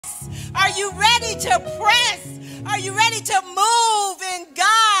Are you ready to press? Are you ready to move in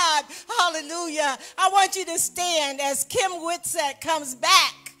God? Hallelujah. I want you to stand as Kim Whitsett comes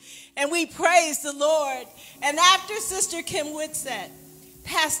back and we praise the Lord. And after Sister Kim Whitsett,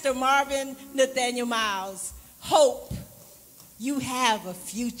 Pastor Marvin Nathaniel Miles, hope you have a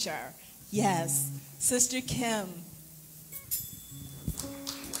future. Yes, Sister Kim.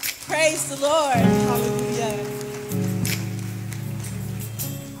 Praise the Lord. Hallelujah.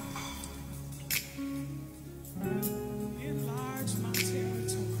 Enlarge my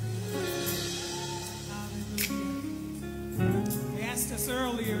territory. Hallelujah. They asked us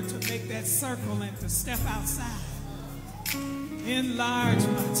earlier to make that circle and to step outside. Enlarge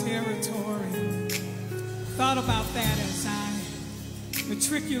my territory. Thought about that as I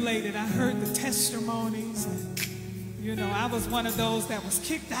matriculated. I heard the testimonies. And, you know, I was one of those that was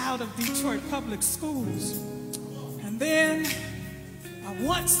kicked out of Detroit public schools. And then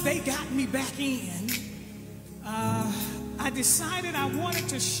once they got me back in, I decided I wanted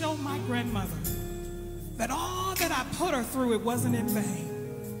to show my grandmother that all that I put her through, it wasn't in vain.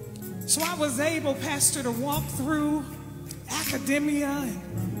 So I was able, Pastor, to walk through academia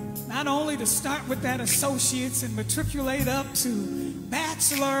and not only to start with that associates and matriculate up to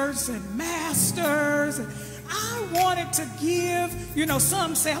bachelors and masters. And I wanted to give, you know,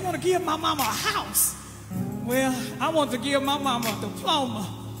 some say, I want to give my mama a house. Well, I wanted to give my mama a diploma.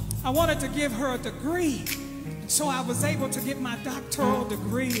 I wanted to give her a degree. So I was able to get my doctoral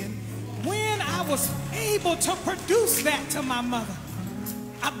degree. And when I was able to produce that to my mother,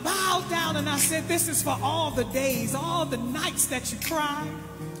 I bowed down and I said, this is for all the days, all the nights that you cried,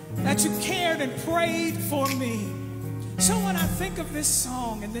 that you cared and prayed for me. So when I think of this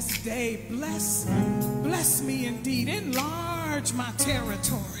song and this day, bless me indeed, enlarge my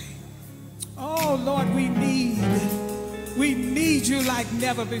territory. Oh Lord, we need you like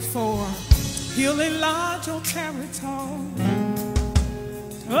never before. He'll enlarge your territory.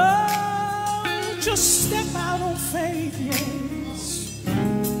 Oh, just step out on faith, yes.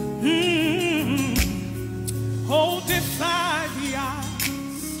 Oh, defy the odds.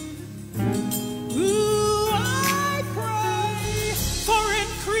 Ooh, I pray for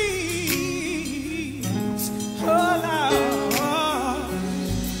increase. Oh, Lord.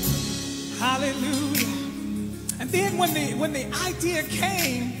 Hallelujah. And then when the idea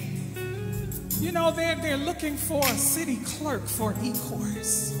came, you know, they're looking for a city clerk for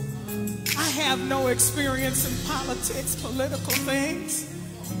e-course. I have no experience in politics, political things.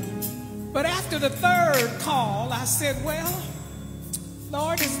 But after the third call, I said, well,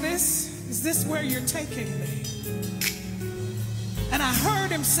 Lord, is this where you're taking me? And I heard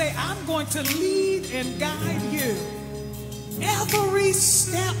him say, I'm going to lead and guide you every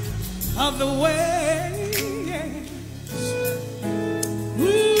step of the way.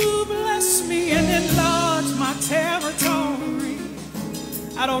 Ooh, bless me and enlarge my territory.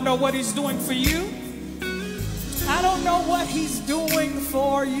 I don't know what he's doing for you. I don't know what he's doing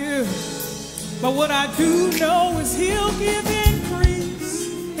for you. But what I do know is he'll give increase,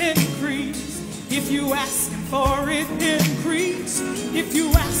 increase. If you ask him for it, increase. If you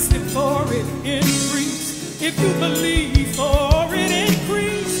ask him for it, increase. If you believe for it,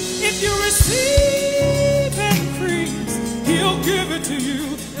 increase. If you receive increase, he'll give it to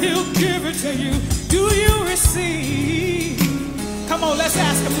you. He'll give it to you. Do you receive? Come on, let's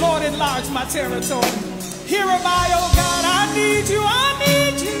ask him, Lord, enlarge my territory. Here am I, oh God, I need you, I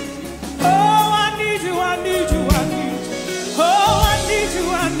need you. Oh, I need you, I need you, I need you. Oh, I need you,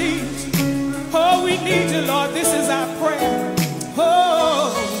 I need you. Oh, we need you, Lord, this is our prayer.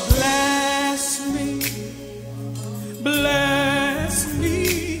 Oh, bless me, bless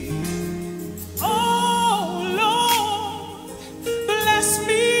me. Oh, Lord, bless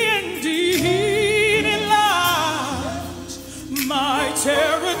me indeed, enlarge my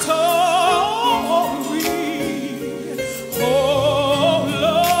territory.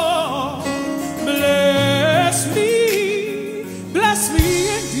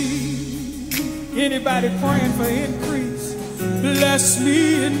 Anybody praying for increase? Bless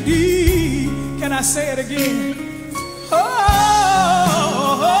me indeed. Can I say it again? Oh,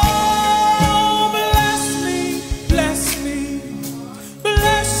 bless me, bless me,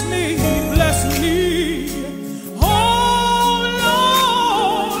 bless me, bless me. Oh,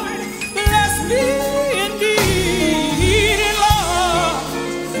 Lord, bless me indeed.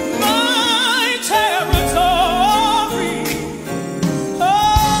 Enlarge my territory.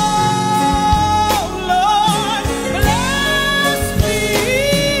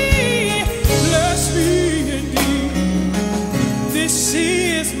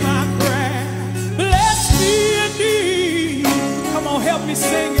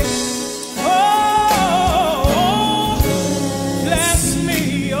 Sing it. Oh, bless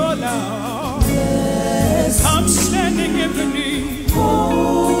me, oh Lord. I'm standing in the need.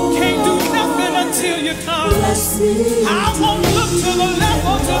 Can't do nothing until you come. I won't look to the left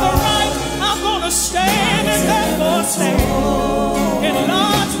or to the right. I'm gonna stand and therefore stand.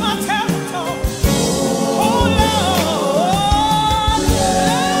 Enlarge my territory. Oh Lord,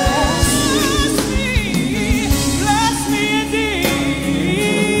 bless me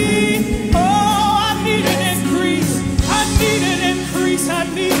indeed. Oh, I need an increase. I need an increase. I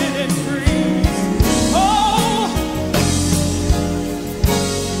need an increase. Oh,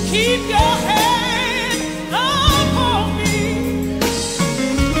 keep your hand upon me,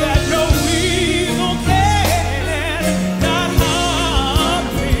 that no evil cannot harm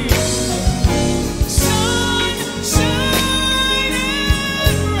me. Sunshine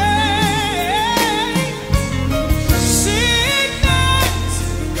and rain, sickness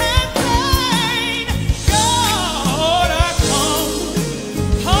and pain, God, I come,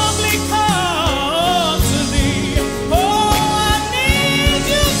 humbly come to thee. Oh, I need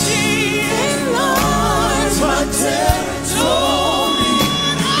you, Jesus. Enlarge my territory.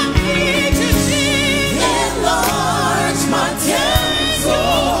 I need you, Jesus. Enlarge my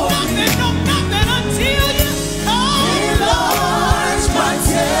territory. Nothing, no nothing until you come. Enlarge my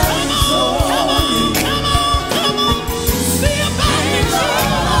territory. Come on, come on, come on. See about me,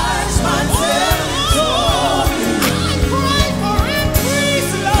 enlarge my territory. I pray for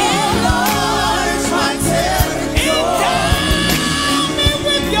increase, Lord. Enlarge my territory. Endow me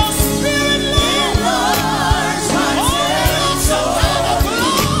with your spirit, Lord. Enlarge my territory. Some kind of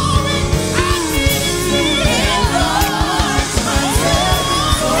glory. I need you. Enlarge my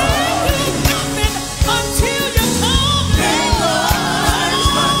territory. Nothing until you come. Enlarge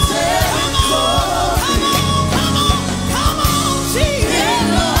my territory. Come on, come on, come on, Jesus.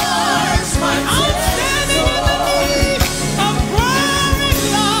 Enlarge my territory. I'm standing in the need of prayer and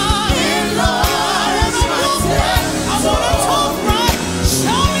love. Enlarge my territory. I want to talk right.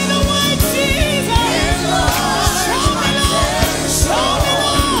 Show me the way, Jesus. Enlarge show me, Lord. Show me,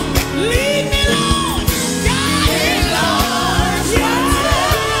 Lord. Lead me, Lord. God, enlarge my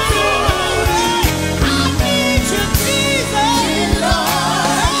territory. I need you, Jesus.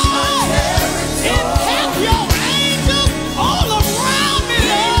 Enlarge my territory. Encamp your angels all around me,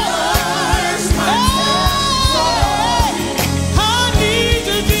 Lord. Enlarge my territory. I need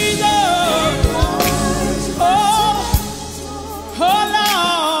you, Jesus. Oh,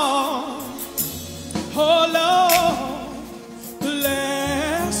 oh Lord,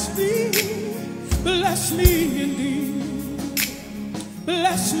 bless me indeed,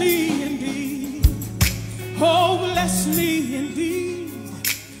 bless me indeed, oh bless me indeed,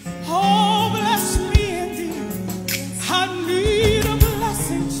 oh bless me indeed. I need a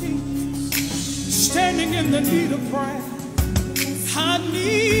blessing, Jesus, standing in the need of prayer. I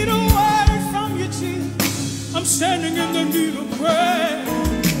need a word from you, Jesus. I'm standing in the need of prayer.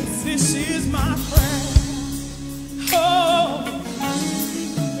 This is my prayer. Oh,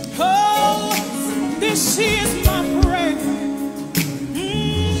 oh, this is my prayer.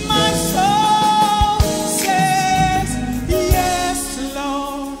 My soul says yes,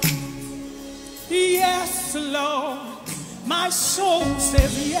 Lord. Yes, Lord. My soul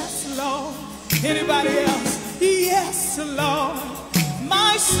says yes, Lord. Anybody else? Yes, Lord.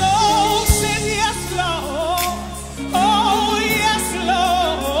 My soul says yes, Lord. Oh, yes,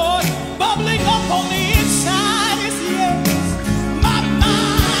 Lord. Bubbling up on the inside is yes. My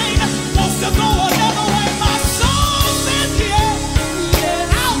mind wants to go another way. My soul says yes.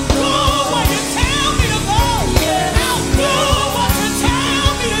 I'll go where you tell me to go. I'll do what you tell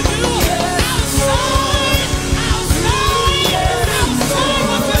me to do. I'll say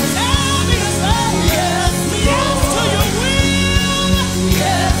what you tell me to say. Yes to your will.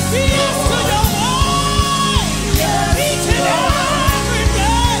 Yes to your way. Each and every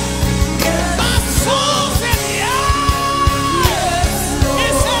day. My soul says yes.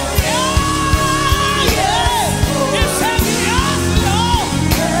 It says yes. It says yes, Lord.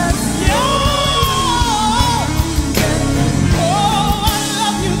 Yes. Oh, I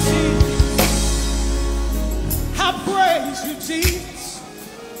love you, Jesus. I praise you, Jesus.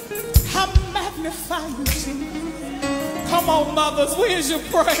 I magnify you, Jesus. Come on, mothers, where's your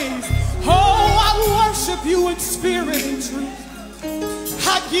praise? Oh, I worship you in spirit and truth.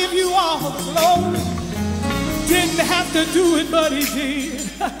 I give you all the glory. Didn't have to do it, but he did.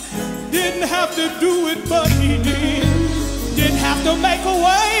 Didn't have to do it, but he did. Didn't have to make a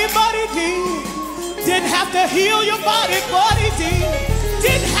way, but he did. Didn't have to heal your body, but he did.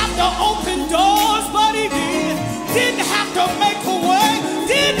 Didn't have to open doors, but he did. Didn't have to make a way.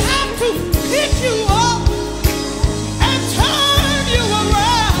 Didn't have to.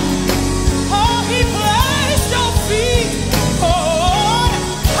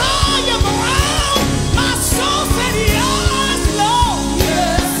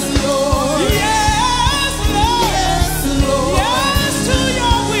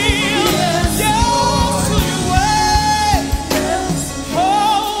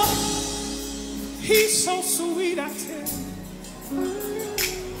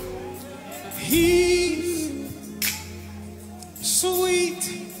 He's sweet,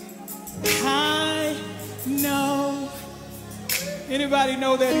 I know. Anybody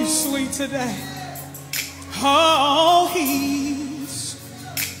know that he's sweet today? Oh, he's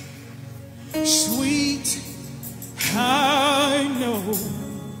sweet, I know.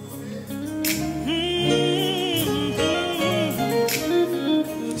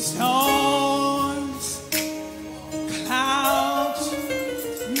 Storms, clouds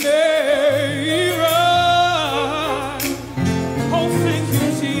may run. Oh, thank you,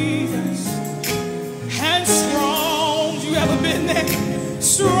 Jesus. And strong, you ever been there?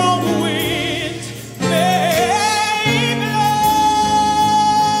 Strong wind may blow.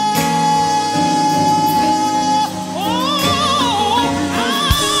 Oh,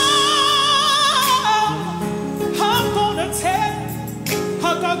 I'm gonna tell. I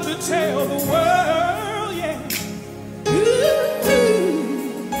got to tell the world, yeah. Ooh,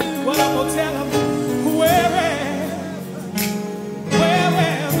 what I'm gonna tell them, wherever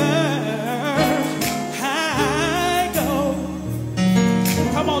I go.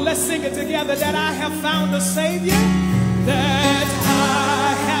 Come on, let's sing it together. That I have found a Savior. That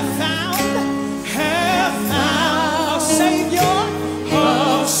I have found a Savior,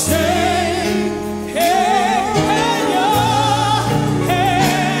 a Savior.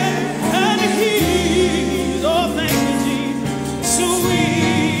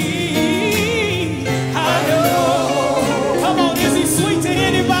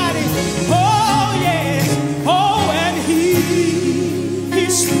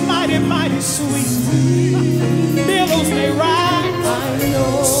 Mighty sweet. Billows may rise,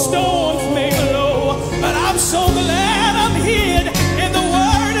 storms may blow, but I'm so glad I'm hid in the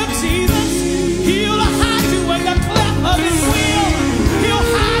word of Jesus. He'll hide you in the cleft of his will. He'll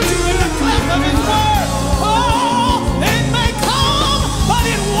hide you in the cleft of his word. Oh, it may come, but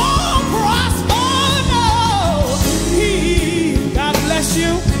it won't prosper. No, God bless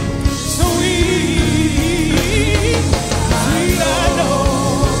you. Sweet, sweet, I know.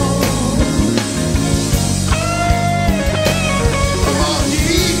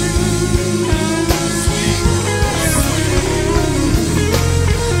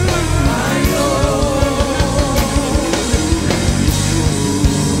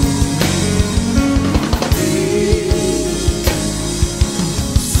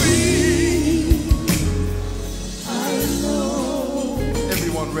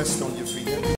 Rest on your feet.